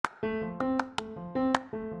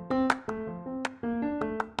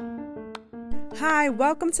Hi,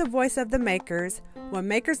 welcome to Voice of the Makers, where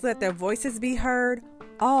makers let their voices be heard,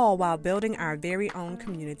 all while building our very own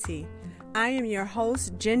community. I am your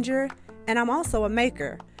host, Ginger, and I'm also a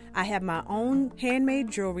maker. I have my own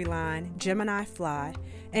handmade jewelry line, Gemini Fly,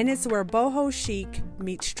 and it's where boho chic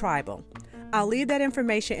meets tribal. I'll leave that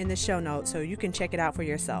information in the show notes so you can check it out for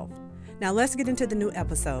yourself. Now let's get into the new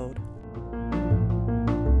episode.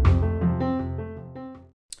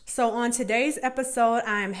 So on today's episode,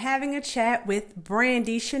 I am having a chat with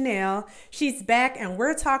Brandy Chanel. She's back and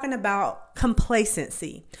we're talking about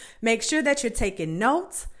complacency. Make sure that you're taking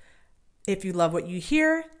notes. If you love what you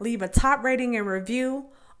hear, leave a top rating and review.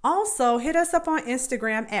 Also, hit us up on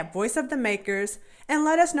Instagram at Voice of the Makers and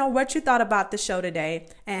let us know what you thought about the show today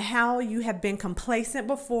and how you have been complacent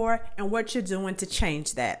before and what you're doing to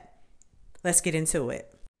change that. Let's get into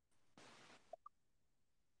it.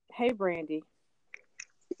 Hey, Brandy.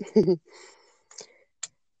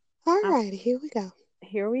 All right, here we go.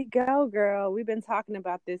 Here we go, girl. We've been talking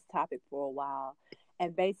about this topic for a while,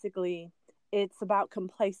 and basically it's about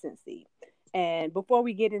complacency. And before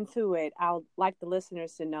we get into it, I'd like the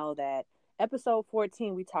listeners to know that episode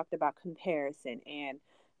 14, we talked about comparison and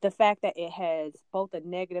the fact that it has both a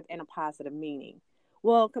negative and a positive meaning.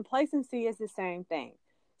 Well, complacency is the same thing.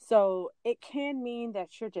 So it can mean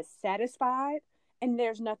that you're just satisfied, and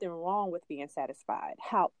there's nothing wrong with being satisfied.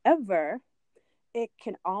 However, it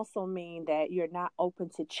can also mean that you're not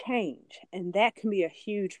open to change. And that can be a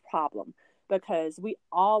huge problem because we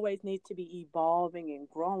always need to be evolving and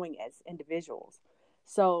growing as individuals.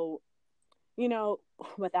 So,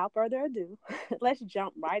 without further ado, let's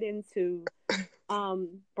jump right into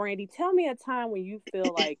Brandy. Tell me a time when you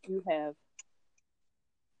feel like you have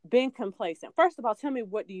been complacent. First of all, tell me,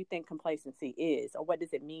 what do you think complacency is, or what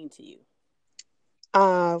does it mean to you?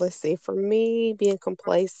 Let's see. For me, being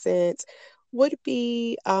complacent would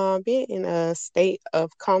be being in a state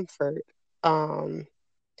of comfort.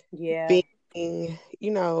 Yeah. Being,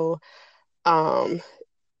 um,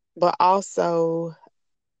 but also,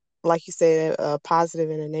 like you said, a positive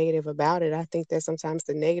and a negative about it. I think that sometimes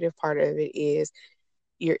the negative part of it is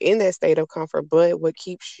you're in that state of comfort, but what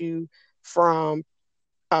keeps you from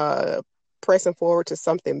pressing forward to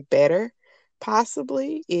something better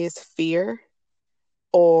possibly is fear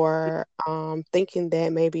or thinking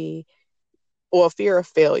that maybe, or fear of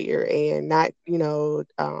failure and not,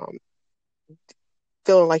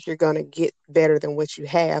 feeling like you're going to get better than what you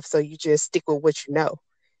have. So you just stick with what you know.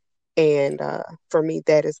 And for me,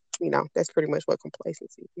 that is, that's pretty much what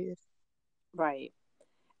complacency is. Right.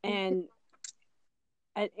 And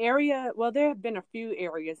there have been a few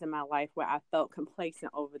areas in my life where I felt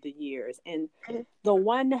complacent over the years. And the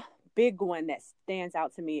one big one that stands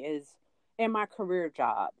out to me is in my career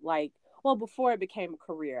job. Before it became a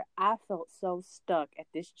career, I felt so stuck at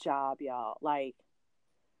this job, y'all. Like,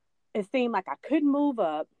 it seemed like I couldn't move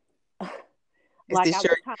up. Is this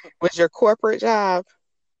was your corporate job?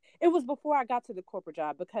 It was before I got to the corporate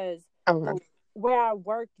job because where I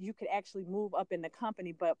worked, you could actually move up in the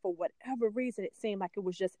company. But for whatever reason, it seemed like it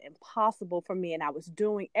was just impossible for me. And I was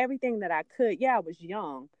doing everything that I could. Yeah, I was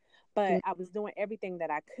young, but I was doing everything that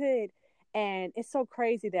I could. And it's so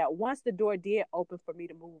crazy that once the door did open for me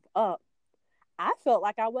to move up, I felt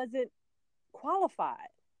like I wasn't qualified.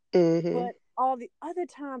 Mm-hmm. But all the other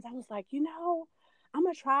times I was like, I'm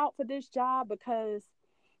going to try out for this job because,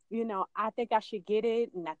 I think I should get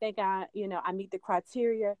it. And I think I meet the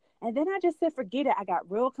criteria. And then I just said, forget it. I got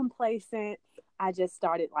real complacent. I just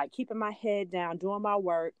started keeping my head down, doing my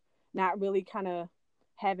work, not really kind of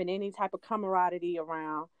having any type of camaraderie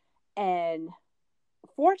around. And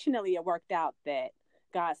fortunately, it worked out that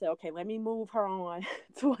God said, okay, let me move her on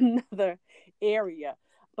to another area.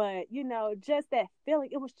 But, just that feeling,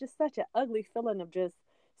 it was just such an ugly feeling of just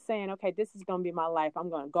saying, okay, this is going to be my life. I'm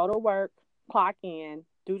going to go to work, clock in,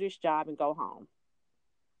 do this job, and go home.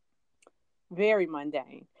 Very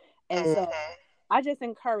mundane. And so I just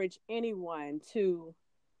encourage anyone to,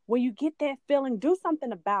 when you get that feeling, do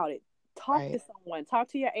something about it. Talk to someone. Talk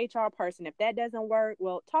to your HR person. If that doesn't work,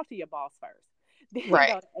 well, talk to your boss first. Then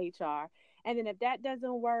go to HR. And then if that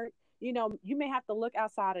doesn't work, you may have to look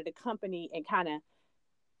outside of the company and kind of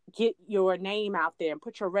get your name out there and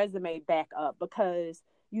put your resume back up, because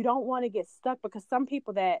you don't want to get stuck, because some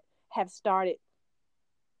people that have started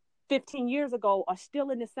 15 years ago are still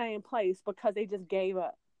in the same place because they just gave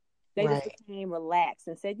up. They just became relaxed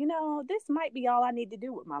and said, this might be all I need to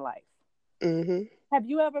do with my life. Mm-hmm. Have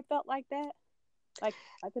you ever felt like that? Like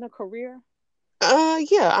in a career?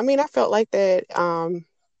 Yeah. I mean, I felt like that,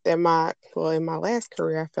 in my last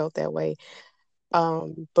career, I felt that way.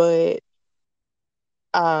 But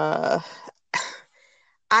uh,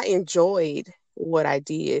 I enjoyed what I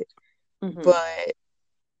did, Hmm. but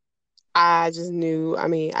I just knew, I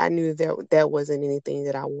mean, I knew that that wasn't anything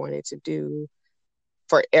that I wanted to do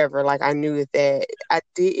forever. Like I knew that I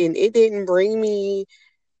didn't, it didn't bring me,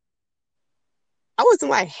 I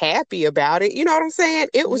wasn't like happy about it. You know what I'm saying?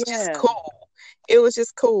 It was just Yeah. cool. It was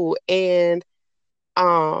just cool.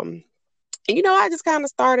 Um, I just kind of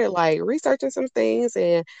started like researching some things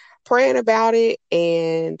and praying about it,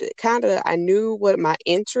 and kind of I knew what my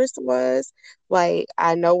interest was. Like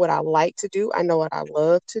I know what I like to do. I know what I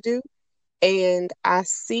love to do. And I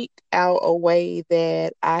seeked out a way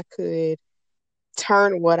that I could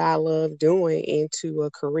turn what I love doing into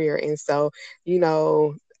a career. And so, you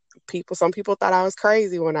know, some people thought I was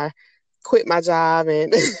crazy when I quit my job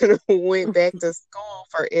and went back to school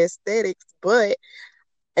for aesthetics. But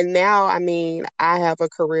and now, I mean, I have a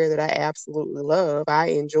career that I absolutely love. I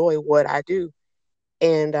enjoy what I do.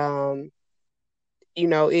 And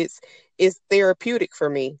it's therapeutic for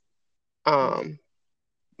me, Right. um,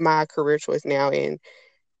 my career choice now. And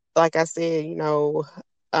like I said,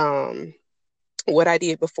 um what I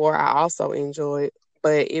did before I also enjoyed,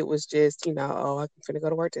 but it was just, oh, I'm gonna go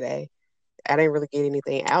to work today. I didn't really get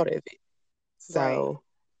anything out of it. Right. So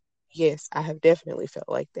yes, I have definitely felt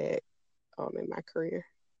like that in my career.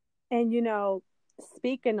 And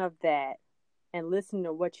speaking of that and listening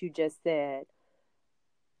to what you just said,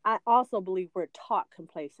 I also believe we're taught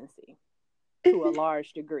complacency to a Mhm.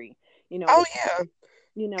 large degree. Oh It's yeah,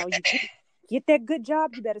 you get that good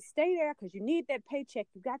job, you better stay there because you need that paycheck.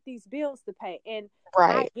 You got these bills to pay. And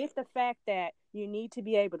I right, get the fact that you need to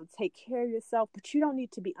be able to take care of yourself, but you don't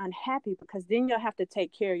need to be unhappy because then you'll have to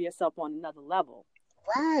take care of yourself on another level.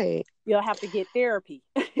 right. You'll have to get therapy,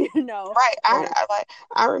 you know, Right. or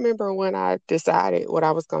I remember when I decided what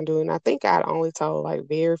I was gonna do, and I think I'd only told like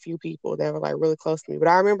very few people that were like really close to me. But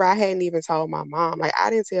I remember I hadn't even told my mom. Like I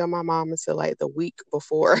didn't tell my mom until like the week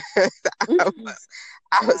before I was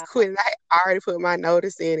I was wow, quitting. I already put my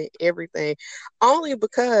notice in and everything. Only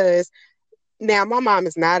because now my mom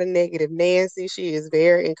is not a negative Nancy. She is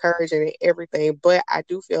very encouraging and everything. But I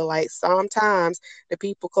do feel like sometimes the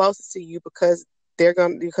people closest to you, because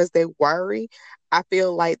they worry, I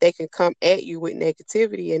feel like they can come at you with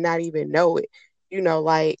negativity and not even know it.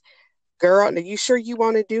 Like, girl, are you sure you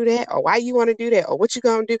want to do that? Or why you want to do that? Or what you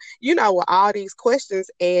gonna do? With all these questions.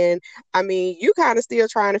 And I mean, you kind of still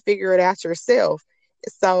trying to figure it out yourself.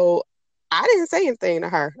 So I didn't say anything to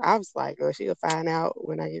her. I was like, oh, she'll find out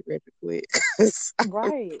when I get ready to quit. 'Cause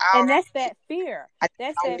right. I And that's that fear. I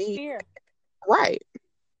That's don't that need fear. right.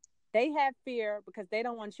 They have fear because they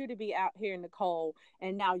don't want you to be out here in the cold.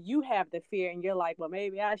 And now you have the fear, and you're like, well,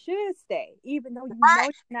 maybe I should stay, even though you know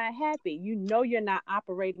Right. you're not happy. You know you're not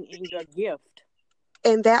operating in your gift.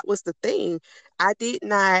 And that was the thing. I did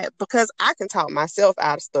not, because I can talk myself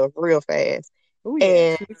out of stuff real fast. Oh, yes,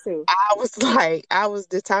 And me too. I was like, I was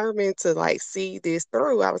determined to like see this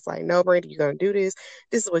through. I was like, no, Brandy, you're gonna do this.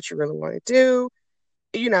 This is what you really want to do,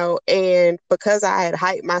 and because I had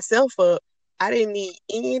hyped myself up, I didn't need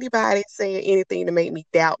anybody saying anything to make me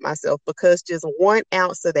doubt myself, because just 1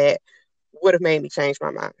 ounce of that would have made me change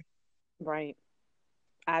my mind. Right.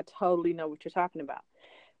 I totally know what you're talking about.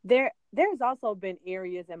 There's also been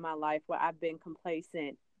areas in my life where I've been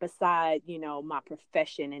complacent beside, my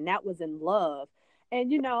profession, and that was in love.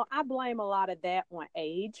 And I blame a lot of that on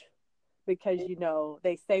age because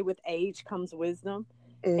they say with age comes wisdom.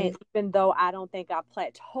 And Mm, even though I don't think I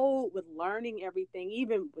plateaued with learning everything,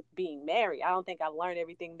 even with being married, I don't think I've learned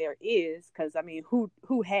everything there is, because I mean,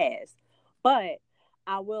 who has? But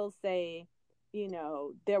I will say,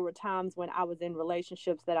 there were times when I was in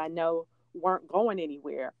relationships that I know weren't going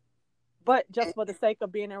anywhere, but just for the sake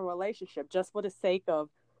of being in a relationship, just for the sake of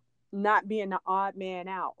not being the odd man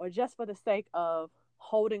out, or just for the sake of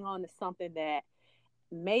holding on to something that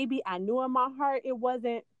maybe I knew in my heart it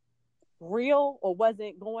wasn't real or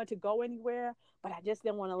wasn't going to go anywhere, but I just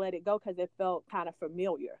didn't want to let it go because it felt kind of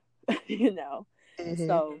familiar, you know. hmm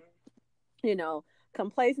So, you know,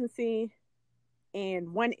 complacency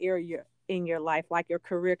in one area in your life, like your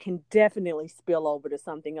career, can definitely spill over to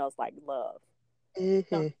something else like love.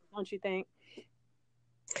 Don't, hmm don't you think?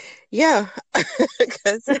 Yeah,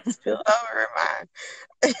 because it spilled over in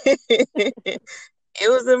mine. It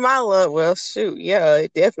was in my love. Well, shoot, yeah,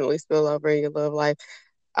 it definitely spilled over in your love life.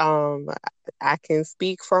 Um, I can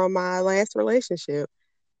speak from my last relationship.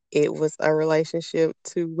 It was a relationship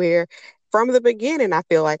to where, from the beginning, I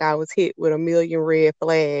feel like I was hit with a million red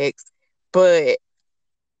flags, but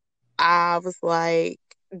I was like,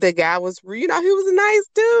 the guy was, he was a nice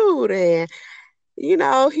dude, and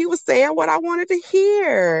he was saying what I wanted to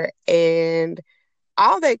hear and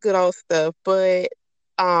all that good old stuff. But,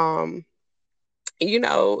 um, in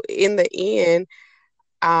the end,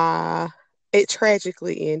 uh, it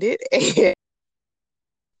tragically ended. And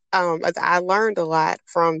I learned a lot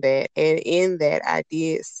from that. And in that, I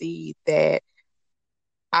did see that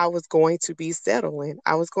I was going to be settling.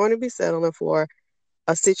 I was going to be settling for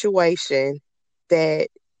a situation that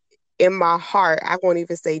in my heart, I won't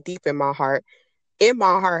even say deep in my heart,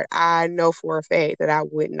 I know for a fact that I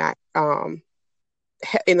would not,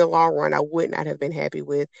 in the long run, I would not have been happy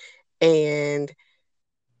with. And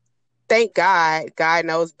thank God, God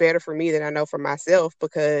knows better for me than I know for myself,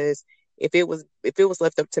 because if it was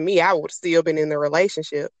left up to me, I would still been in the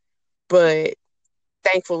relationship. But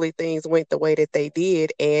thankfully things went the way that they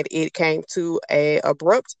did, and it came to a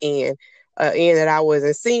abrupt end that I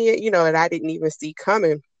wasn't seeing, that I didn't even see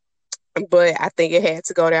coming. But I think it had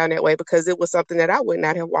to go down that way because it was something that I would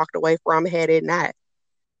not have walked away from had it not.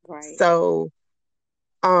 Right. So,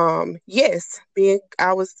 yes, being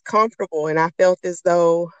I was comfortable and I felt as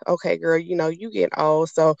though, okay, girl, you getting old.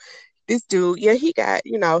 So this dude, yeah, he got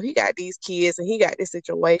these kids and he got this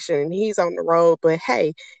situation and he's on the road, but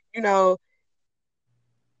hey, you know,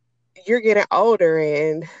 you're getting older,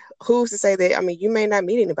 and who's to say that? I mean, you may not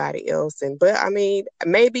meet anybody else, but I mean,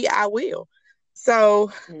 maybe I will.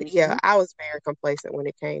 So Mm-hmm. yeah, I was very complacent when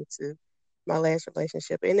it came to my last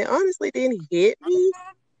relationship, and it honestly didn't hit me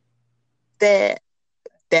that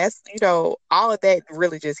all of that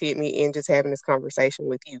really just hit me in just having this conversation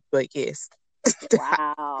with you. But yes,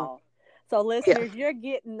 Wow. So, yeah, listeners, you're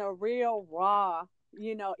getting the real raw,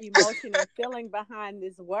 emotion and feeling behind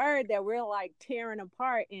this word that we're like tearing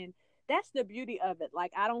apart. And that's the beauty of it.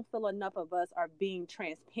 Like, I don't feel enough of us are being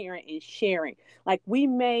transparent and sharing. Like, we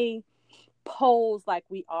may pose like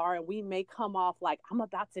we are, and we may come off like I'm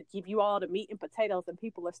about to give you all the meat and potatoes, and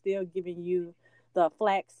people are still giving you the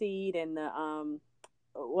flaxseed and the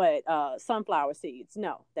sunflower seeds.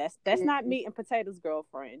 No, that's not meat and potatoes,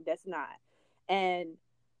 girlfriend. That's not. And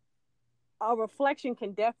a reflection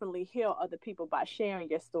can definitely heal other people by sharing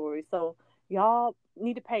your story. So y'all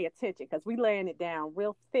need to pay attention because we laying it down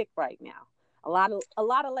real thick right now. A lot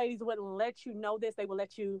of ladies wouldn't let you know this. They would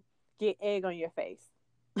let you get egg on your face.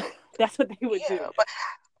 That's what they would do. yeah.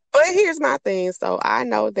 But here's my thing. So I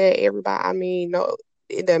know that everybody. I mean, no,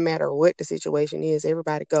 it doesn't matter what the situation is.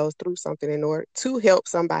 Everybody goes through something in order to help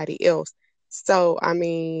somebody else. So I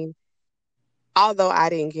mean, although I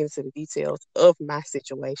didn't get into the details of my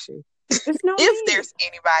situation, It's no if need. there's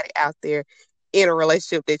anybody out there in a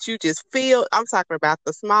relationship that you just feel, I'm talking about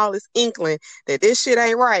the smallest inkling that this shit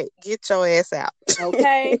ain't right, get your ass out.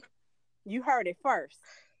 Okay, you heard it first.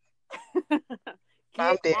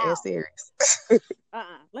 I'm Get dead ass out. serious.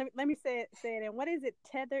 Let me say it in what is it?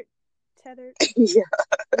 Tethered. Yeah.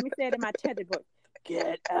 Let me say it in my tethered voice.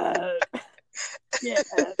 Get out. Get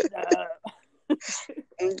out.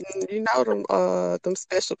 Them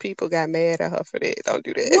special people got mad at her for that. Don't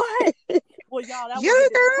do that. What? Well, y'all, that Yeah, was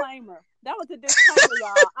a girl. disclaimer. That was a disclaimer,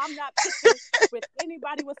 y'all. I'm not picking with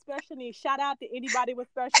anybody with special needs. Shout out to anybody with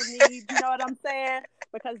special needs. You know what I'm saying?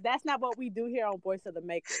 Because that's not what we do here on Voice of the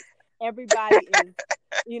Makers. Everybody is,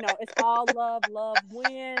 it's all love. Love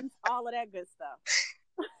wins. All of that good stuff.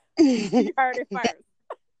 You heard it first.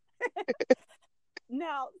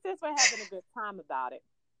 Now, since we're having a good time about it,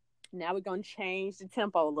 now we're going to change the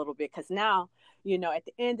tempo a little bit because now, at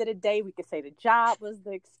the end of the day, we could say the job was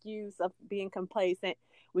the excuse of being complacent.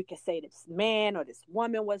 We could say this man or this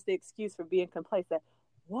woman was the excuse for being complacent.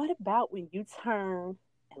 What about when you turn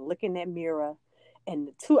and look in that mirror and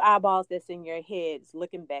the two eyeballs that's in your head is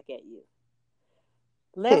looking back at you?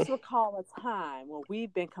 Let's recall a time when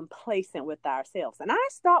we've been complacent with ourselves. And I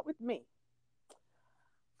start with me.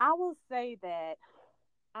 I will say that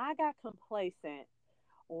I got complacent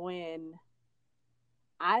when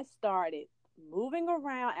I started moving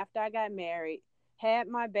around after I got married, had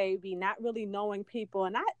my baby, not really knowing people.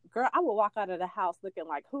 And I would walk out of the house looking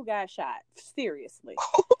like, who got shot? Seriously.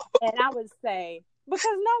 And I would say, because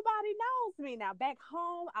nobody knows me now. Back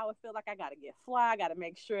home, I would feel like I got to get fly. I got to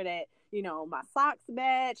make sure that, my socks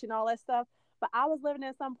match and all that stuff. But I was living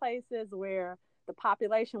in some places where the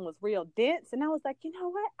population was real dense. And I was like, you know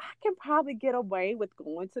what? I can probably get away with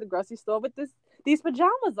going to the grocery store with these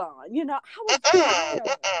pajamas on. I was foul.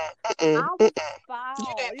 I was You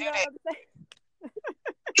foul. didn't You do know that. what I'm saying?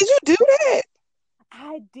 Did you do that?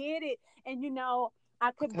 I did it. And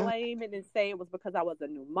I could God. blame it and say it was because I was a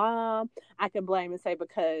new mom. I could blame and say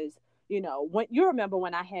because, when you remember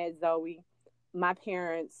when I had Zoe, my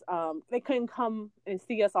parents, they couldn't come and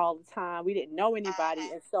see us all the time. We didn't know anybody.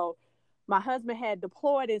 And so my husband had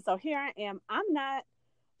deployed, and so here I am. I'm not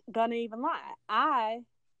gonna even lie. I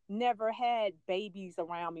never had babies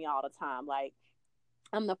around me all the time. Like,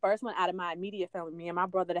 I'm the first one out of my immediate family, me and my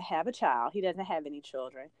brother, to have a child. He doesn't have any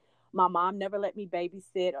children. My mom never let me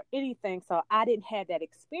babysit or anything, so I didn't have that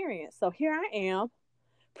experience. So here I am,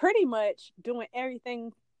 pretty much doing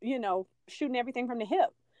everything, shooting everything from the hip.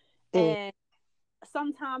 Mm. And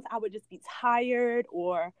sometimes I would just be tired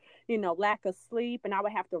or, lack of sleep, and I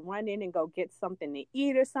would have to run in and go get something to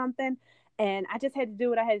eat or something. And I just had to do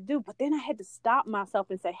what I had to do. But then I had to stop myself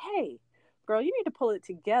and say, hey, girl, you need to pull it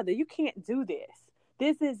together. You can't do this.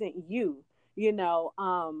 This isn't you,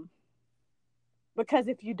 because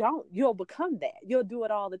if you don't, you'll become that. You'll do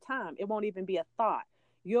it all the time. It won't even be a thought.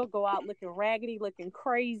 You'll go out looking raggedy, looking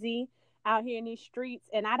crazy out here in these streets.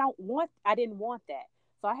 And I didn't want that.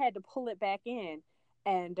 So I had to pull it back in.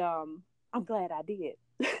 And I'm glad I did.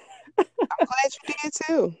 I'm glad you did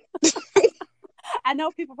too. I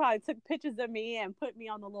know people probably took pictures of me and put me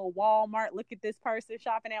on the little Walmart. Look at this person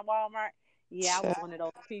shopping at Walmart. Yeah, I was one of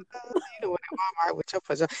those people. You went to Walmart with your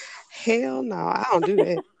pajama. Hell no, I don't do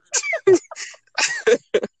that.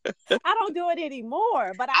 I don't do it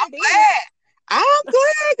anymore, but I I'm did. glad. I'm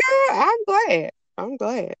glad, girl. I'm glad. I'm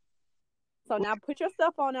glad. So now put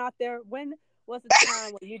yourself on out there. When was the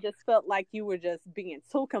time when you just felt like you were just being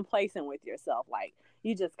too complacent with yourself? Like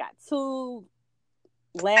you just got too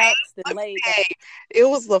laxed and laid back? It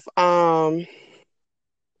was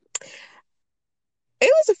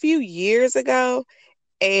a few years ago,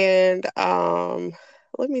 and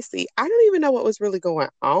let me see. I don't even know what was really going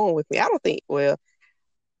on with me. I don't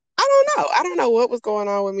know what was going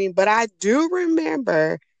on with me, but I do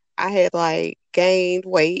remember I had like gained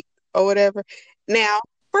weight or whatever. Now,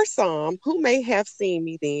 for some who may have seen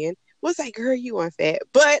me then, was like, girl, you weren't fat.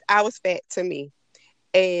 But I was fat to me.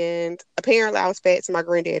 And apparently I was fat to my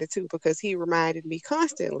granddaddy too, because he reminded me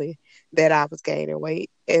constantly that I was gaining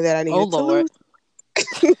weight and that I Oh needed to Lord.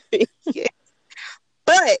 lose. Yeah.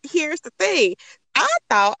 But here's the thing. I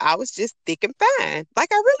thought I was just thick and fine. Like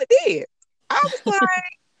I really did. I was like,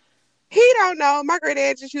 he don't know. My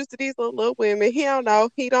granddad just used to these little women. He don't know.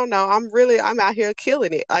 He don't know. I'm out here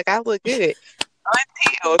killing it. Like I look good.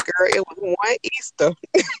 Until, girl, it was one Easter.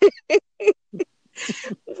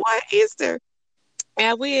 One Easter.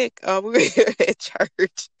 And we were at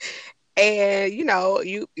church. And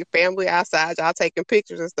your family outside, y'all taking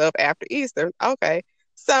pictures and stuff after Easter. Okay.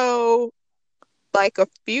 So like a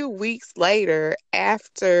few weeks later,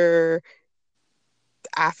 after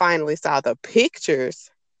I finally saw the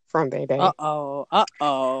pictures from that day, Uh-oh.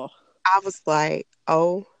 I was like,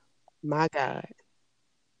 oh my God,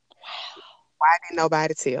 why didn't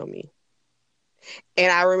nobody tell me?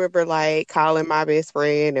 And I remember like calling my best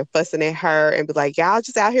friend and fussing at her and be like, y'all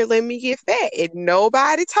just out here letting me get fat. And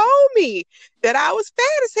nobody told me that I was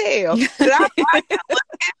fat as hell. That I was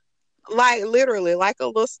like literally like a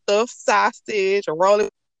little stuffed sausage or rolling.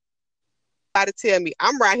 To tell me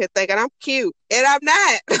I'm right here thinking I'm cute and I'm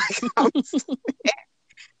not. I'm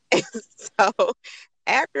and so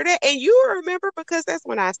after that, and you remember because that's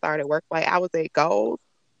when I started work. Like I was at Gold,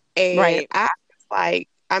 and Right. I was like,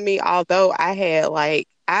 I mean, although I had like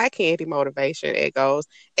eye candy motivation at Goals,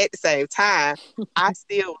 at the same time, I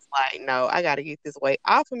still was like, no, I got to get this weight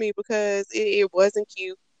off of me because it wasn't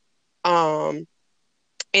cute. Um,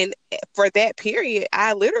 and for that period,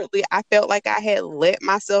 I felt like I had let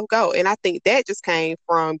myself go. And I think that just came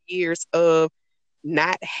from years of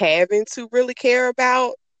not having to really care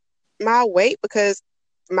about my weight because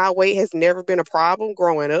my weight has never been a problem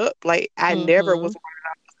growing up. Like Mm-hmm.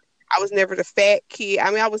 I was never the fat kid. I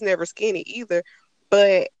mean, I was never skinny either,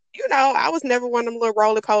 but I was never one of them little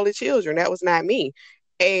roly poly children. That was not me.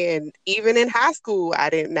 And even in high school,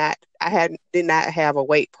 did not have a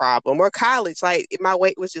weight problem or college. Like my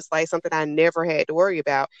weight was just like something I never had to worry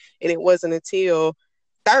about. And it wasn't until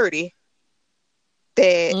 30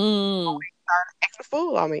 that Mm. acting a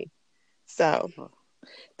fool on me. So,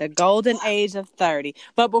 The golden age of 30.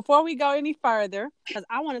 But before we go any further, because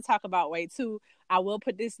I want to talk about weight too, I will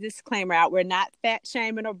put this disclaimer out. We're not fat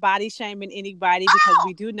shaming or body shaming anybody because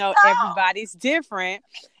we do know everybody's different.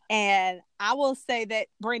 And I will say that,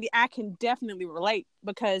 Brandy, I can definitely relate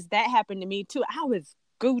because that happened to me too. I was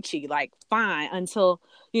Gucci, like fine, until,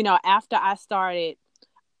 after I started,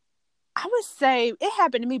 I would say it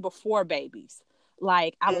happened to me before babies.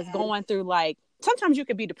 Like I was going through like, sometimes you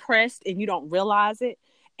could be depressed and you don't realize it.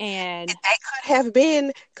 And that could have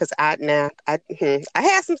been because I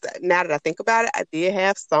had some. Now that I think about it, I did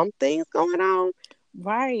have some things going on.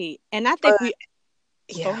 right. And I think But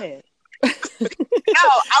go yeah, ahead. no,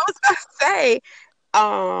 I was gonna say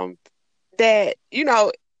that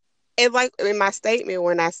And like in my statement,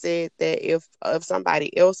 when I said that if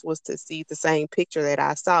somebody else was to see the same picture that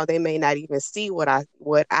I saw, they may not even see what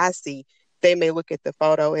I see. They may look at the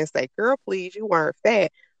photo and say, "Girl, please, you weren't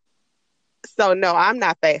fat." So no, I'm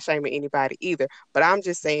not fat shaming anybody either. But I'm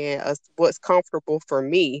just saying, what's comfortable for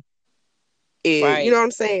me is, you Right. know what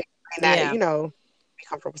I'm saying, and not, Yeah. be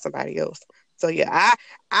comfortable with somebody else. So yeah,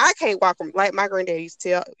 I can't walk like my granddad used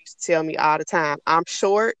to tell me all the time. I'm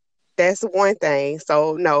short. That's one thing.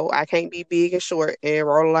 So no, I can't be big and short and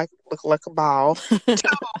roll like look like a ball.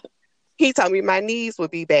 He told me my knees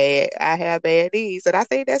would be bad. I have bad knees, and I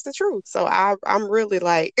think that's the truth. So I'm really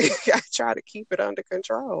like I try to keep it under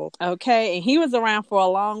control. Okay. And he was around for a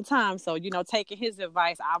long time. So, taking his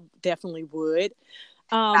advice, I definitely would.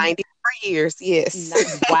 Um, 93 years, yes.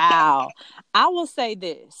 wow. I will say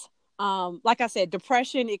this. Like I said,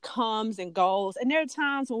 depression, it comes and goes. And there are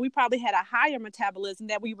times when we probably had a higher metabolism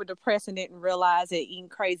that we were depressed and didn't realize it, eating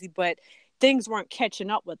crazy, but things weren't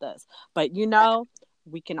catching up with us. But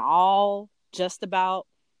we can all just about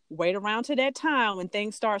wait around to that time when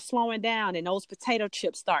things start slowing down and those potato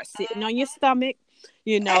chips start sitting on your stomach,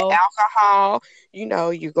 you know. Alcohol,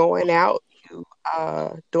 you're going out, you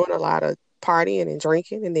doing a lot of partying and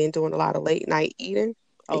drinking and then doing a lot of late night eating. It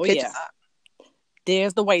Oh catches yeah.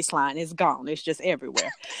 There's the waistline. It's gone. It's just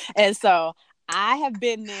everywhere. And so I have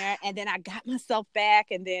been there, and then I got myself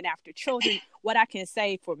back. And then after children, what I can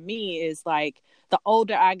say for me is like the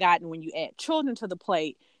older I got, and when you add children to the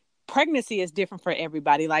plate, pregnancy is different for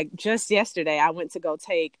everybody. Like just yesterday, I went to go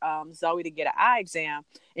take Zoe to get an eye exam,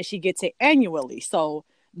 and she gets it annually. So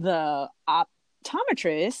the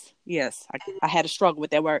optometrist, yes, I had a struggle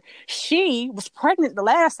with that word. She was pregnant the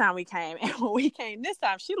last time we came, and when we came this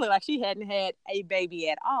time, she looked like she hadn't had a baby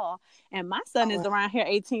at all. And my son is up. around here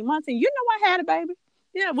 18 months, and I had a baby.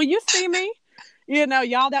 Yeah, when you see me,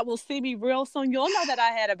 y'all that will see me real soon, you'll know that I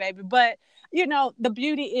had a baby. But the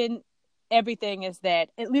beauty in everything is that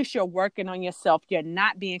at least you're working on yourself. You're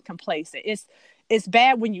not being complacent. It's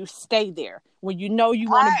bad when you stay there, when you know you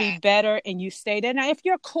want to be better and you stay there. Now, if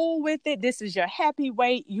you're cool with it, this is your happy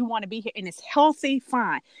weight, you want to be here and it's healthy,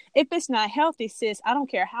 fine. If it's not healthy, sis, I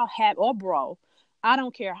don't care how happy, or bro, I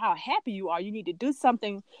don't care how happy you are. You need to do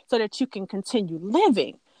something so that you can continue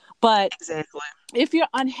living. But Exactly. if you're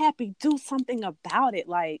unhappy, do something about it.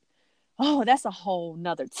 Like, oh, that's a whole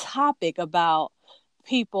nother topic about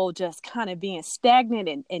people just kind of being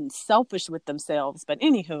stagnant and selfish with themselves. But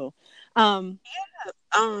anywho, um,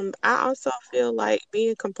 I also feel like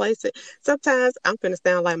being complacent. Sometimes I'm gonna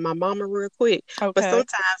sound like my mama real quick, but okay.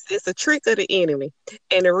 sometimes it's a trick of the enemy.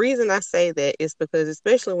 And the reason I say that is because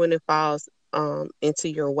especially when it falls into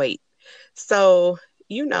your weight. So,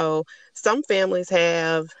 you know, some families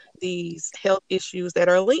have these health issues that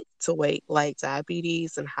are linked to weight, like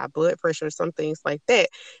diabetes and high blood pressure, some things like that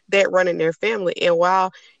run in their family. And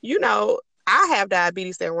while, you know, I have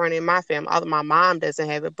diabetes that run in my family. Although my mom doesn't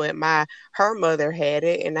have it, but her mother had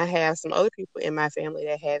it, and I have some other people in my family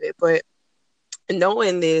that have it. But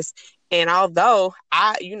knowing this, and although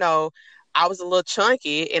I was a little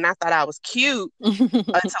chunky and I thought I was cute until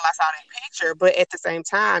I saw that picture. But at the same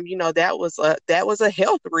time, that was a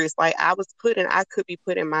health risk. Like I could be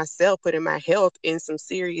putting my health in some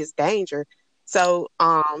serious danger. So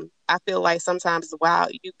I feel like sometimes while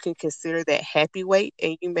you can consider that happy weight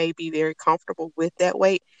and you may be very comfortable with that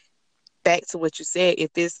weight, back to what you said,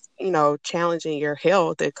 if it's, challenging your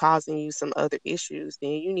health and causing you some other issues,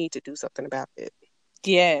 then you need to do something about it.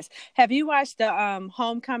 Yes. Have you watched the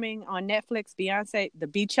Homecoming on Netflix? Beyonce, the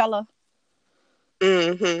Beachella.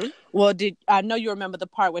 Mm-hmm. Well, did I know you remember the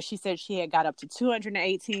part where she said she had got up to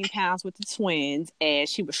 218 pounds with the twins, and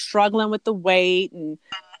she was struggling with the weight, and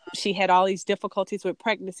she had all these difficulties with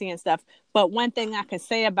pregnancy and stuff. But one thing I can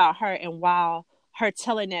say about her, and while her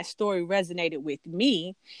telling that story resonated with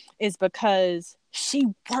me, is because she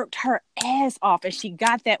worked her ass off and she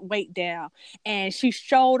got that weight down, and she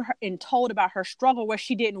showed her and told about her struggle where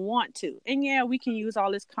she didn't want to. And yeah, we can use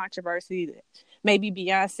all this controversy that maybe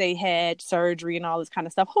Beyonce had surgery and all this kind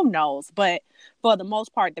of stuff. Who knows? But for the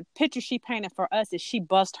most part, the picture she painted for us is she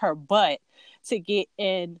bust her butt to get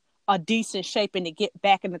in a decent shape and to get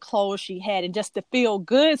back in the clothes she had and just to feel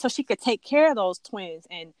good so she could take care of those twins.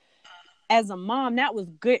 And as a mom, that was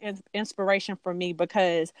good inspiration for me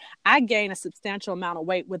because I gained a substantial amount of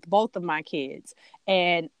weight with both of my kids.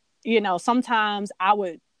 And, sometimes I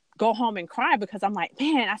would go home and cry because I'm like,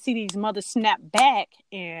 man, I see these mothers snap back,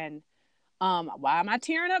 and why am I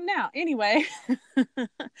tearing up now? Anyway,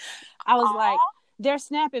 I was like, they're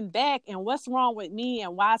snapping back, and what's wrong with me,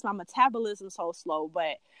 and why is my metabolism so slow?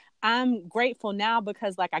 But I'm grateful now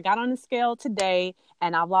because like I got on the scale today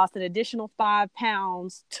and I've lost an additional 5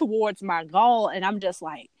 pounds towards my goal. And I'm just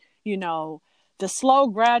like, the slow,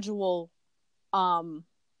 gradual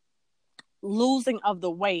losing of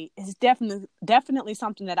the weight is definitely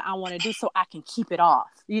something that I want to do so I can keep it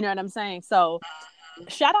off. You know what I'm saying? So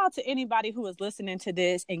shout out to anybody who is listening to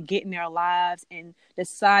this and getting their lives and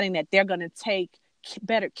deciding that they're going to take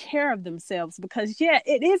better care of themselves, because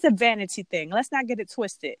it is a vanity thing. Let's not get it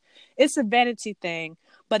twisted. It's a vanity thing,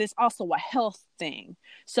 but it's also a health thing.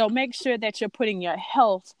 So make sure that you're putting your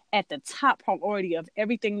health at the top priority of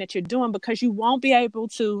everything that you're doing, because you won't be able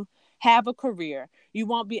to have a career. You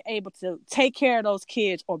won't be able to take care of those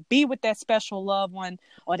kids or be with that special loved one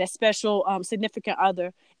or that special significant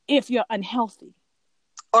other if you're unhealthy.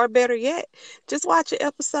 Or better yet, just watch an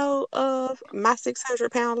episode of My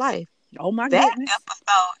 600-Pound Life. Oh my goodness.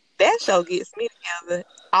 That show gets me together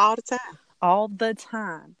all the time. All the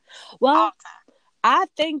time. Well, I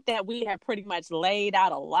think that we have pretty much laid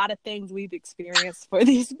out a lot of things we've experienced for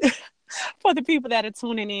these for the people that are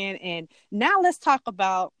tuning in. And now let's talk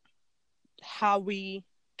about how we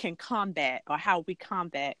can combat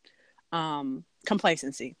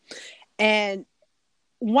complacency. And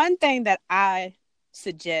one thing that I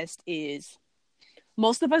suggest is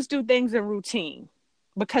most of us do things in routine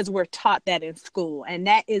because we're taught that in school, and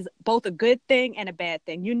that is both a good thing and a bad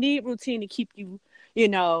thing. You need routine to keep you,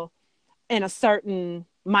 in a certain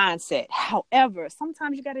mindset. However,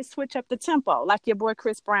 sometimes you got to switch up the tempo, like your boy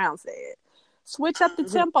Chris Brown said. Switch up the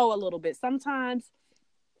tempo a little bit. Sometimes,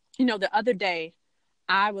 the other day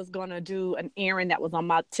I was going to do an errand that was on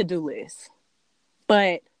my to-do list,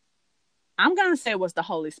 but I'm going to say it was the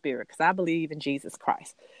Holy Spirit, because I believe in Jesus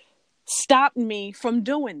Christ, stopped me from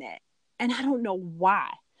doing that. And I don't know why,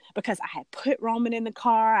 because I had put Roman in the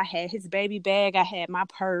car. I had his baby bag. I had my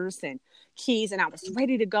purse and keys, and I was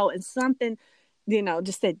ready to go. And something,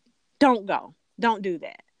 just said, don't go. Don't do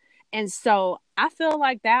that. And so I feel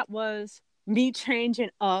like that was me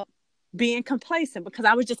changing up being complacent, because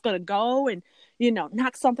I was just going to go and,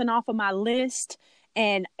 knock something off of my list.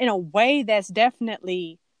 And in a way that's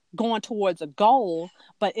definitely going towards a goal.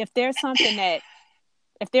 But if there's something that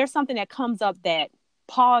comes up that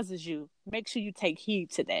pauses you, make sure you take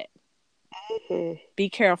heed to that. Mm-hmm. Be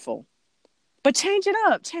careful, but change it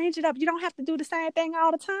up. You don't have to do the same thing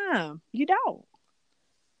all the time. You don't.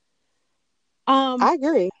 I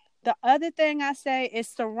agree. The other thing I say is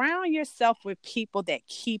surround yourself with people that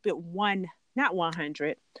keep it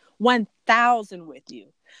 1,000 with you.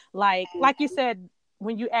 Like you said,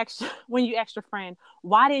 when you asked your friend,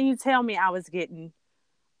 why didn't you tell me I was getting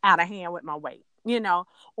out of hand with my weight?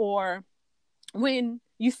 Or when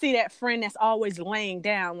you see that friend that's always laying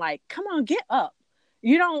down, like, come on, get up.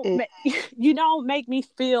 You don't make me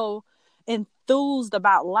feel enthused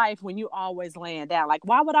about life when you always laying down. Like,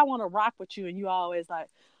 why would I want to rock with you and you always like,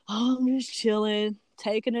 oh, I'm just chilling,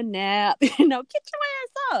 taking a nap? Get your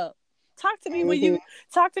ass up. Talk to me when you're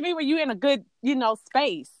in a good,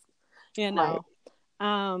 space. Right.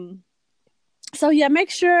 So yeah, make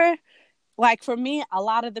sure. Like for me, a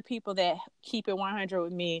lot of the people that keep it 100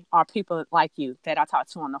 with me are people like you that I talk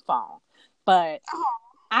to on the phone. But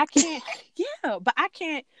I can't,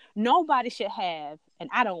 nobody should have, and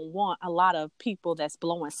I don't want a lot of people that's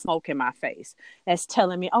blowing smoke in my face, that's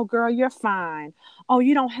telling me, oh girl, you're fine. Oh,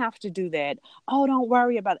 you don't have to do that. Oh, don't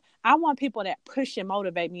worry about it. I want people that push and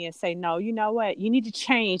motivate me and say, no, you know what? You need to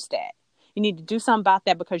change that. You need to do something about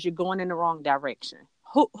that because you're going in the wrong direction.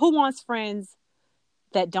 Who wants friends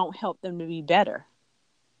that don't help them to be better?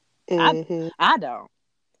 Mm-hmm. I don't.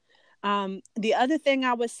 The other thing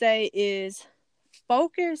I would say is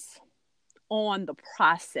focus on the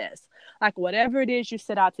process. Like whatever it is you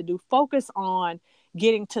set out to do, focus on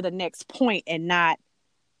getting to the next point and not,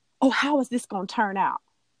 oh, how is this going to turn out?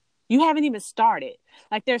 You haven't even started.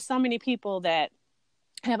 Like there's so many people that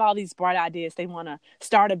have all these bright ideas. They want to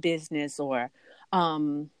start a business or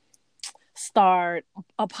start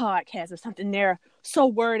a podcast or something. They're so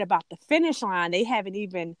worried about the finish line, they haven't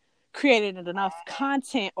even created enough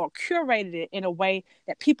content or curated it in a way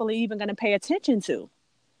that people are even going to pay attention to.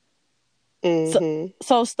 Mm-hmm.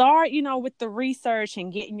 So start, with the research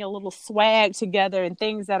and getting your little swag together and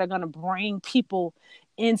things that are going to bring people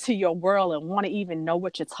into your world and want to even know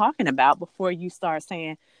what you're talking about before you start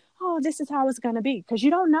saying, oh, this is how it's going to be, because you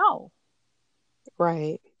don't know.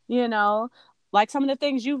 Right. Like some of the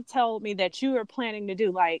things you've told me that you are planning to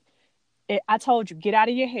do, like I told you, get out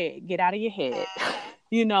of your head. You're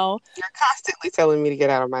constantly telling me to get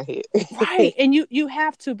out of my head. Right. And you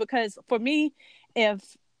have to, because for me,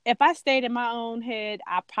 if if I stayed in my own head,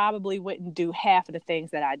 I probably wouldn't do half of the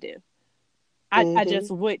things that I do. I Mm-hmm.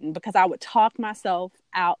 just wouldn't, because I would talk myself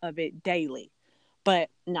out of it daily. But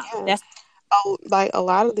no, Yeah. that's Oh, like a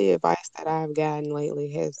lot of the advice that I've gotten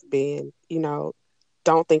lately has been,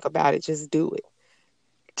 don't think about it, just do it.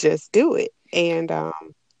 Just do it. And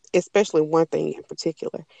especially one thing in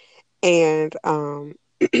particular. And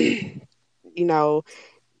you know,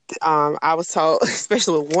 I was told,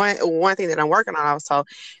 especially with one thing that I'm working on, I was told,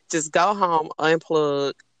 just go home,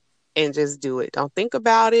 unplug, and just do it. Don't think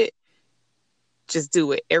about it. Just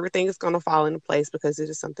do it. Everything is going to fall into place because it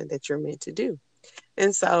is something that you're meant to do.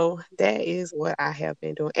 And so that is what I have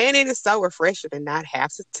been doing. And it is so refreshing to not have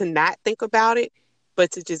to not think about it,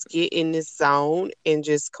 but to just get in this zone and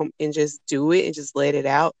just come and just do it and just let it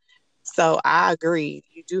out. So I agree.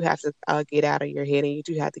 You do have to get out of your head, and you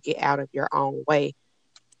do have to get out of your own way.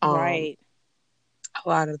 Um, right. a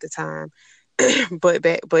lot of the time. But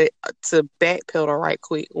to backpedal right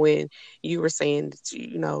quick, when you were saying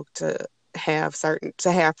that to have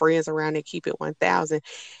friends around that keep it 1,000.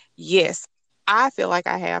 Yes, I feel like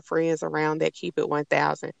I have friends around that keep it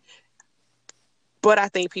 1,000. But I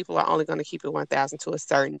think people are only going to keep it 1,000 to a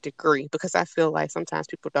certain degree, because I feel like sometimes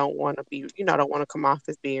people don't want to be, don't want to come off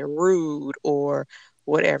as being rude or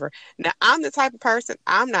whatever. Now, I'm the type of person,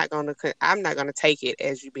 I'm not going to take it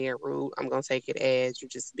as you being rude. I'm going to take it as you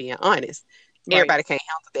just being honest. Right. Everybody can't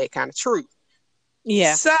handle that kind of truth.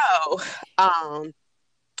 Yeah. So, um,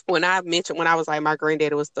 when I was like, my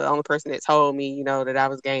granddaddy was the only person that told me, that I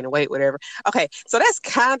was gaining weight, whatever. Okay, so that's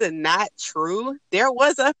kind of not true.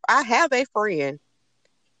 I have a friend,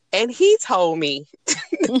 and he told me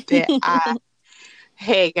that I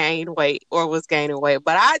had gained weight or was gaining weight,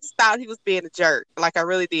 but I just thought he was being a jerk. Like, I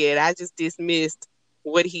really did. I just dismissed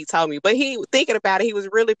what he told me. But thinking about it, he was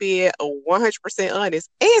really being 100% honest.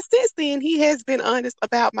 And since then, he has been honest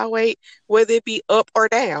about my weight, whether it be up or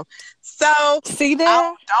down. So See I there?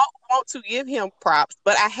 don't want to give him props,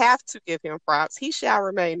 but I have to give him props. He shall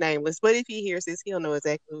remain nameless. But if he hears this, he'll know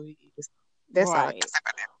exactly who he is. That's all I can Right. say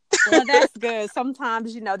about that. Well, that's good.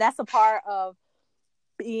 Sometimes, that's a part of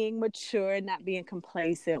being mature and not being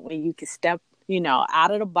complacent, when you can step,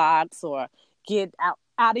 out of the box, or get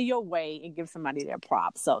out of your way and give somebody their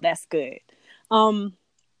props. So that's good. Um,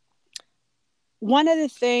 One of the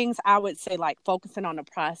things I would say, like, focusing on the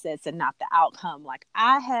process and not the outcome. Like,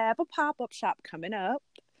 I have a pop-up shop coming up.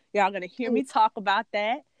 Y'all gonna hear me talk about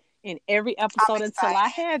that in every I'm episode until I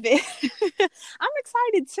excited. have it. I'm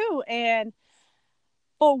excited too. And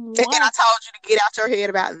for And I one, told you to get out your head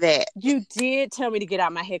about that. you did tell me to get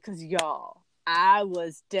out my head, because y'all, I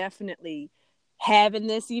was definitely having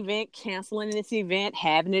this event, canceling this event,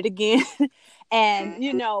 having it again. And,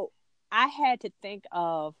 Mhm. I had to think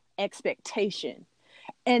of expectation.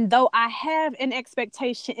 And though I have an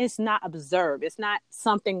expectation, it's not observed. It's not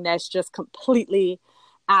something that's just completely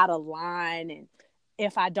out of line. And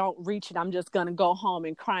if I don't reach it, I'm just going to go home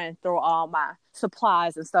and cry and throw all my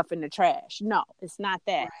supplies and stuff in the trash. No, it's not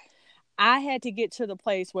that. Right, I had to get to the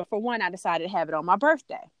place where, for one, I decided to have it on my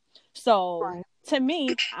birthday. So right. to me,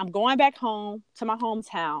 I'm going back home to my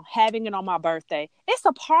hometown, having it on my birthday. It's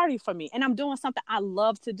a party for me. And I'm doing something I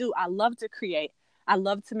love to do. I love to create. I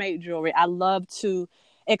love to make jewelry. I love to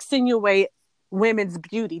accentuate women's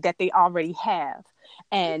beauty that they already have,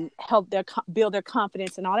 and help build their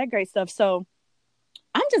confidence and all that great stuff. So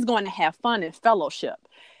I'm just going to have fun and fellowship,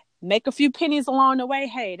 make a few pennies along the way.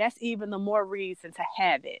 Hey, that's even the more reason to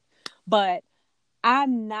have it. But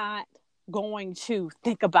I'm not going to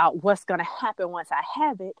think about what's going to happen once I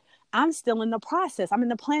have it. I'm still in the process. I'm in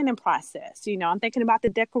the planning process. I'm thinking about the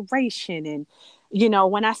decoration, and,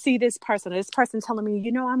 when I see this person telling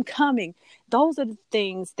me, I'm coming. Those are the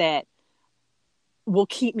things that will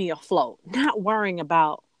keep me afloat, not worrying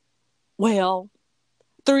about, well,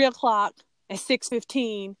 3 o'clock at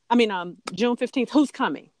 6:15. I mean, June 15th, who's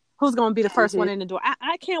coming? Who's going to be the first one Hmm. in the door?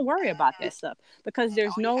 I can't worry about that stuff, because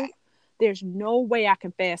there's Oh, yeah. no way I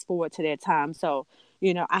can fast forward to that time. So,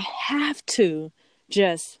 I have to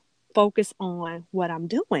just focus on what I'm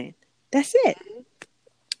doing. That's it.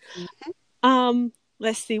 Hmm.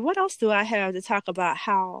 Let's see, what else do I have to talk about,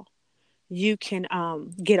 how you can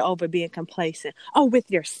get over being complacent. Oh, with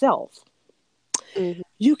yourself. Hmm.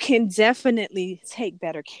 You can definitely take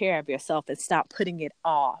better care of yourself and stop putting it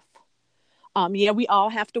off. Yeah, we all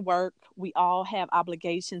have to work. We all have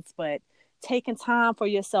obligations, but taking time for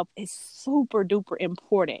yourself is super duper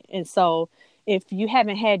important. And so, if you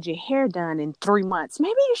haven't had your hair done in 3 months,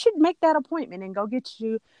 maybe you should make that appointment and go get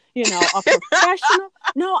a professional.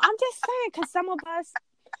 No, I'm just saying, because some of us,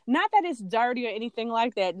 not that it's dirty or anything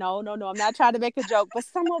like that. No, no, no. I'm not trying to make a joke, but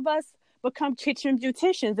some of us become kitchen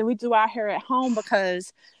beauticians, and we do our hair at home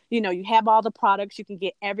because, you have all the products, you can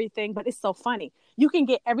get everything. But it's so funny. You can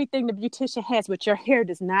get everything the beautician has, but your hair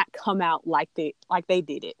does not come out like they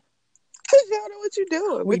did it. You don't know what you're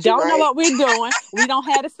doing, We but you're don't know right. what we're doing. We don't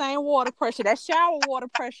have the same water pressure. That shower water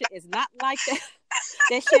pressure is not like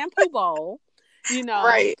that shampoo bowl.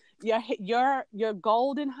 Right. Your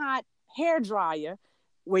golden hot hair dryer,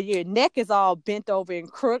 where your neck is all bent over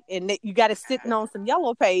and crooked, and you got to sitting on some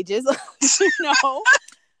yellow pages.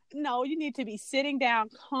 No, you need to be sitting down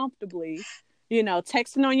comfortably.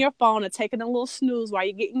 Texting on your phone or taking a little snooze while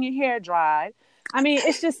you're getting your hair dried. I mean,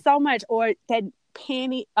 it's just so much. Or that not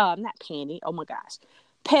panty. Oh my gosh,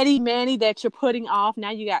 petty mani that you're putting off.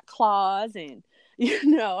 Now you got claws and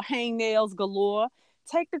hangnails galore.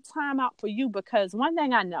 Take the time out for you, because one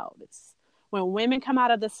thing I know is when women come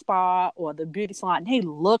out of the spa or the beauty salon, they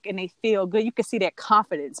look and they feel good. You can see that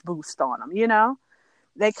confidence boost on them.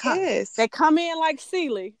 Yes. They come in like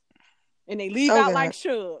Celie and they leave out God. like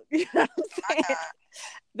Suge. You know what I'm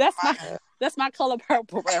saying? That's my Color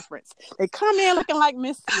Purple reference. They come in looking like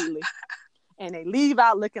Miss Celie and they leave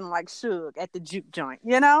out looking like Suge at the juke joint,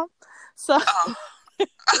 So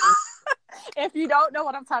if you don't know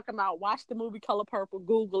what I'm talking about, watch the movie Color Purple,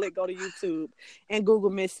 Google it, go to YouTube and Google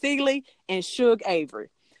Miss Celie and Suge Avery,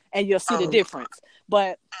 and you'll see the difference.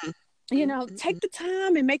 But take the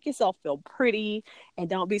time and make yourself feel pretty, and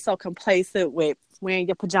don't be so complacent with wearing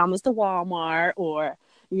your pajamas to Walmart or,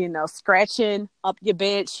 scratching up your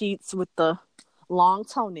bed sheets with the long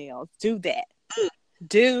toenails. Do that.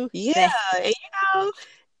 Yeah. And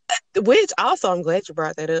which also, I'm glad you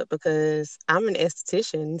brought that up, because I'm an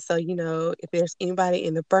esthetician. So, if there's anybody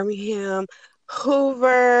in the Birmingham,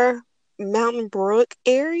 Hoover, Mountain Brook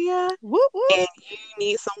area, whoop, whoop. and you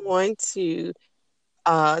need someone to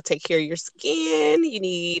take care of your skin, you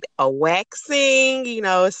need a waxing,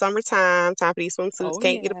 it's summertime, time for these swimsuits.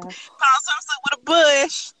 Can't get a swimsuit with a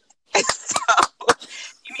bush. So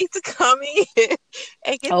you need to come in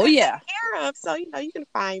and get that taken care of. So, you can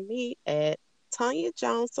find me at Tanya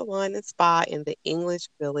Jones Salon and Spa in the English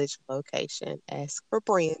Village location. Ask for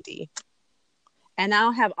Brandy. And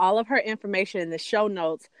I'll have all of her information in the show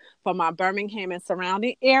notes for my Birmingham and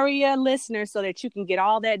surrounding area listeners, so that you can get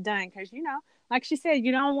all that done. Because, like she said,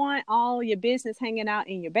 you don't want all your business hanging out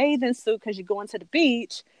in your bathing suit because you're going to the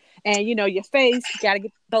beach, and, your face, you got to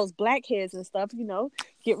get those blackheads and stuff,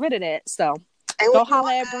 get rid of that. So go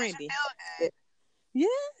holler at Brandy.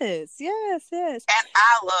 Yes. And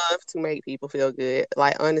I love to make people feel good.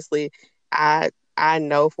 Like, honestly, I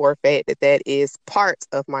know for a fact that is part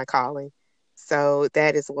of my calling. So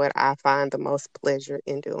that is what I find the most pleasure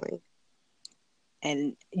in doing.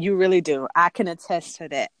 And you really do. I can attest to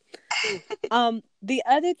that. The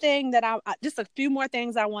other thing that just a few more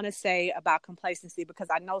things I want to say about complacency, because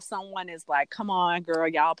I know someone is like, come on, girl,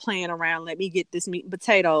 y'all playing around. Let me get this meat and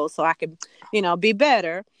potatoes so I can, be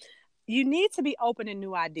better. You need to be open to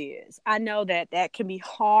new ideas. I know that can be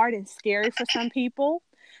hard and scary for some people.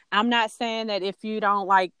 I'm not saying that if you don't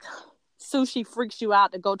like sushi freaks you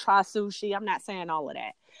out to go try sushi. I'm not saying all of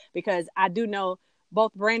that, because I do know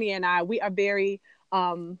both Brandy and I, we are very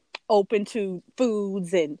open to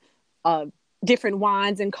foods and different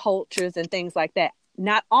wines and cultures and things like that.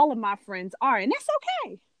 Not all of my friends are, and that's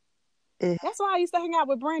okay. That's why I used to hang out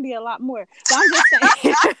with Brandy a lot more. So I'm just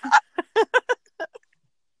saying.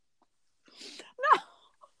 No.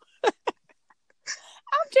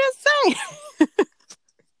 I'm just saying.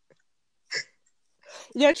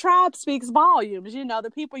 Your tribe speaks volumes.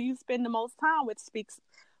 The people you spend the most time with speaks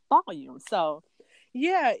volumes. So,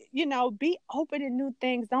 yeah, be open to new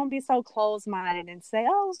things. Don't be so closed-minded and say,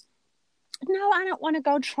 oh, no, I don't want to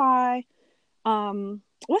go try.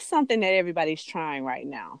 What's something that everybody's trying right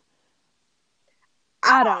now?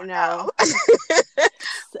 I don't know.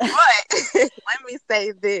 But let me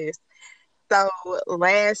say this. So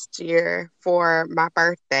last year for my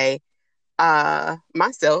birthday,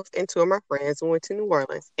 myself and two of my friends went to New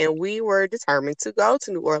Orleans, and we were determined to go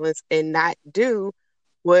to New Orleans and not do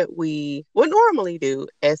what we would normally do,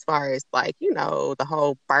 as far as like, the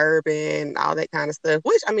whole bourbon, all that kind of stuff,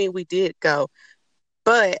 which, I mean, we did go.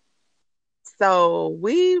 But so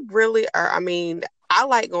we really are, I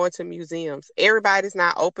like going to museums. Everybody's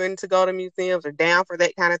not open to go to museums or down for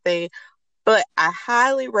that kind of thing, but I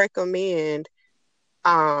highly recommend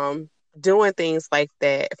doing things like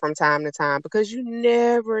that from time to time, because you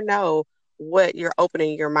never know what you're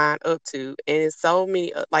opening your mind up to. And it's so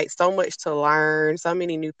much to learn, so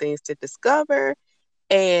many new things to discover.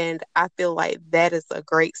 And I feel like that is a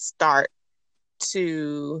great start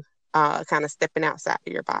to kind of stepping outside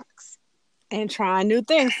of your box. And trying new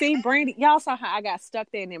things. See, Brandy, y'all saw how I got stuck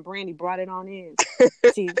there and then Brandy brought it on in.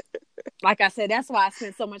 See, like I said, that's why I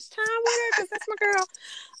spent so much time with her, because that's my girl.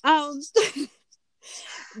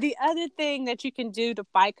 The other thing that you can do to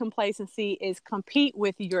fight complacency is compete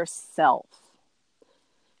with yourself.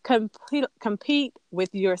 Compete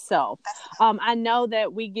with yourself. I know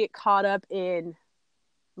that we get caught up in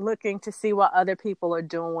looking to see what other people are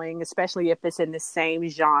doing, especially if it's in the same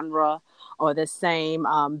genre or the same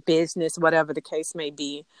business, whatever the case may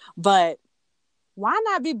be. But why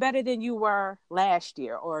not be better than you were last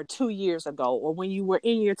year or 2 years ago or when you were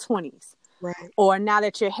in your 20s? Right. Or now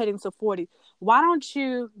that you're heading to 40? Why don't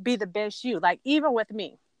you be the best you? Like, even with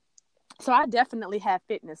me. So I definitely have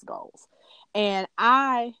fitness goals. And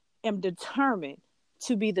I am determined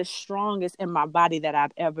to be the strongest in my body that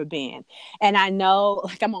I've ever been. And I know,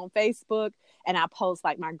 like, I'm on Facebook and I post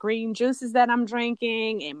like my green juices that I'm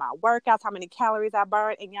drinking and my workouts, how many calories I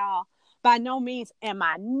burn. And y'all, by no means am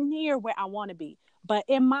I near where I want to be. But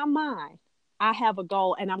in my mind, I have a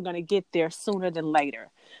goal and I'm going to get there sooner than later.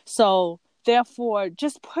 So therefore,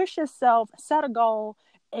 just push yourself, set a goal,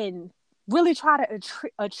 and really try to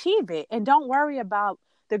achieve it. And don't worry about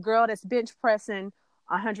the girl that's bench pressing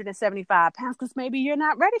 175 pounds, because maybe you're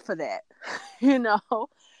not ready for that, you know,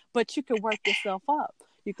 but you can work yourself up.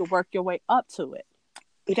 You can work your way up to it.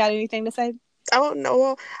 You got anything to say? Oh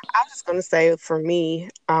no, I was just gonna say for me,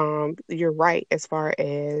 you're right as far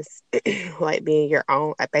as like being your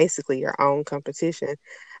own, basically your own competition.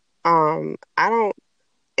 I don't,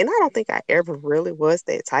 and I don't think I ever really was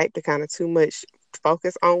that type to kind of too much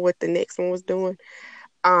focus on what the next one was doing.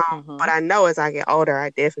 But I know as I get older, I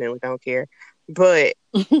definitely don't care. But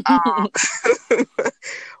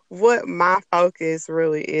what my focus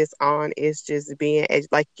really is on is just being,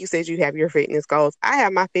 like you said, you have your fitness goals. I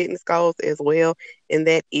have my fitness goals as well, and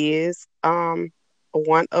that is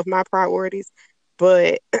one of my priorities.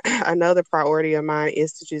 But another priority of mine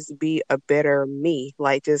is to just be a better me,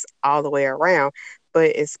 like just all the way around.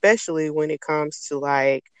 But especially when it comes to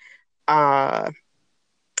like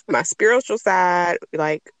my spiritual side,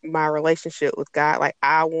 like my relationship with God, like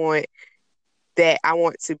I want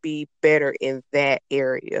to be better in that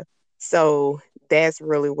area. So that's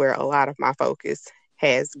really where a lot of my focus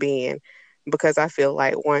has been, because I feel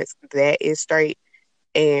like once that is straight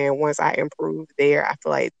and once I improve there, I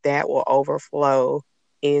feel like that will overflow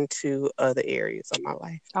into other areas of my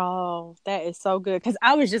life. Oh, that is so good. Because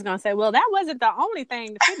I was just going to say, well, that wasn't the only thing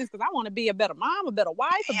to fitness, because I want to be a better mom, a better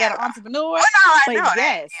wife, a better entrepreneur. Well, no, I But know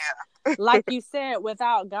that. yes, like you said,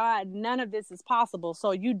 without God, none of this is possible.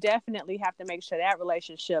 So you definitely have to make sure that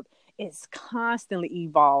relationship is constantly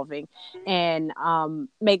evolving, and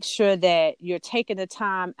make sure that you're taking the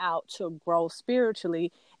time out to grow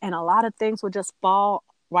spiritually. And a lot of things will just fall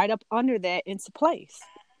right up under that into place.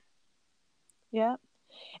 Yeah.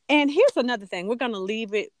 And here's another thing. We're going to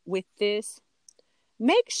leave it with this.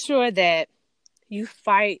 Make sure that you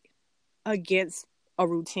fight against a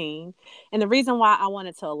routine. And the reason why I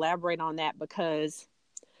wanted to elaborate on that, because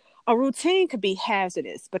a routine could be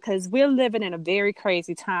hazardous, because we're living in a very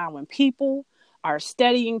crazy time when people are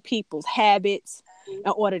studying people's habits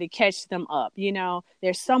in order to catch them up. You know,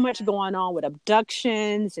 there's so much going on with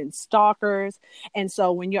abductions and stalkers. And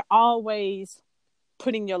so when you're always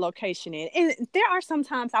putting your location in, and there are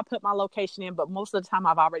sometimes I put my location in, but most of the time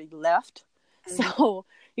I've already left. So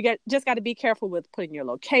you got to be careful with putting your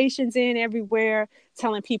locations in everywhere,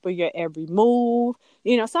 telling people your every move.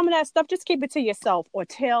 You know, some of that stuff, just keep it to yourself, or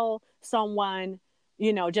tell someone,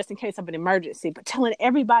 you know, just in case of an emergency. But telling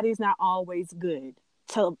everybody is not always good.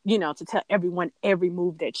 To tell everyone every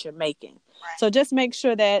move that you're making. Right. So just make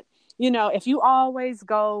sure that, you know, if you always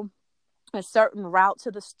go a certain route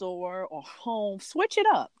to the store or home, switch it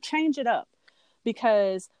up, change it up,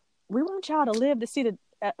 because we want y'all to live to see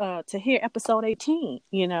to hear episode 18,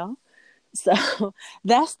 you know? So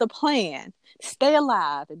that's the plan. Stay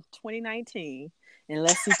alive in 2019 and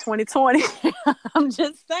let's see 2020. I'm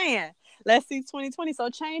just saying, let's see 2020. So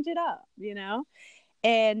change it up, you know?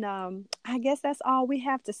 And I guess that's all we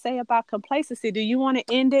have to say about complacency. Do you want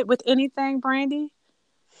to end it with anything, Brandy?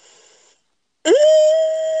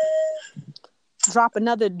 Drop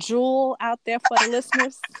another jewel out there for the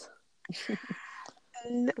listeners.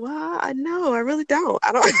 Well, no, I really don't.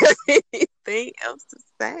 I don't have anything else to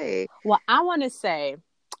say. Well, I want to say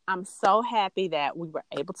I'm so happy that we were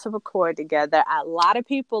able to record together. A lot of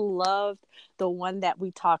people loved the one that we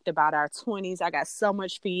talked about, our 20s. I got so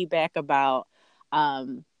much feedback about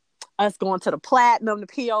us going to the platinum, the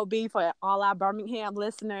POB, for all our Birmingham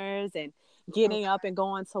listeners, and getting up and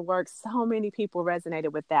going to work. So many people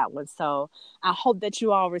resonated with that one. So I hope that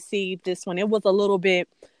you all received this one. It was a little bit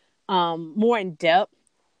more in depth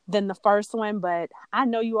than the first one, but I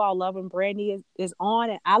know you all love when Brandy is on,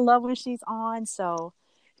 and I love when she's on. So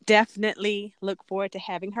definitely look forward to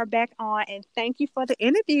having her back on. And thank you for the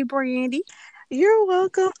interview, Brandy. You're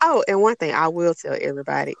welcome. Oh, and one thing I will tell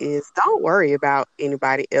everybody is don't worry about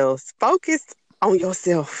anybody else. Focus on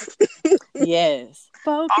yourself. Yes.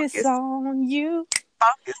 Focus Focus, on you,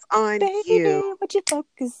 focus on you, baby. Would you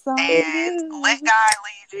focus on and let you? God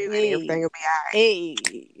lead you, and Hey, everything will be all right. hey,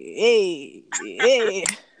 hey, hey.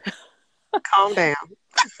 Calm down.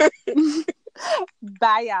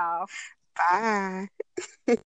 Bye, y'all. Bye.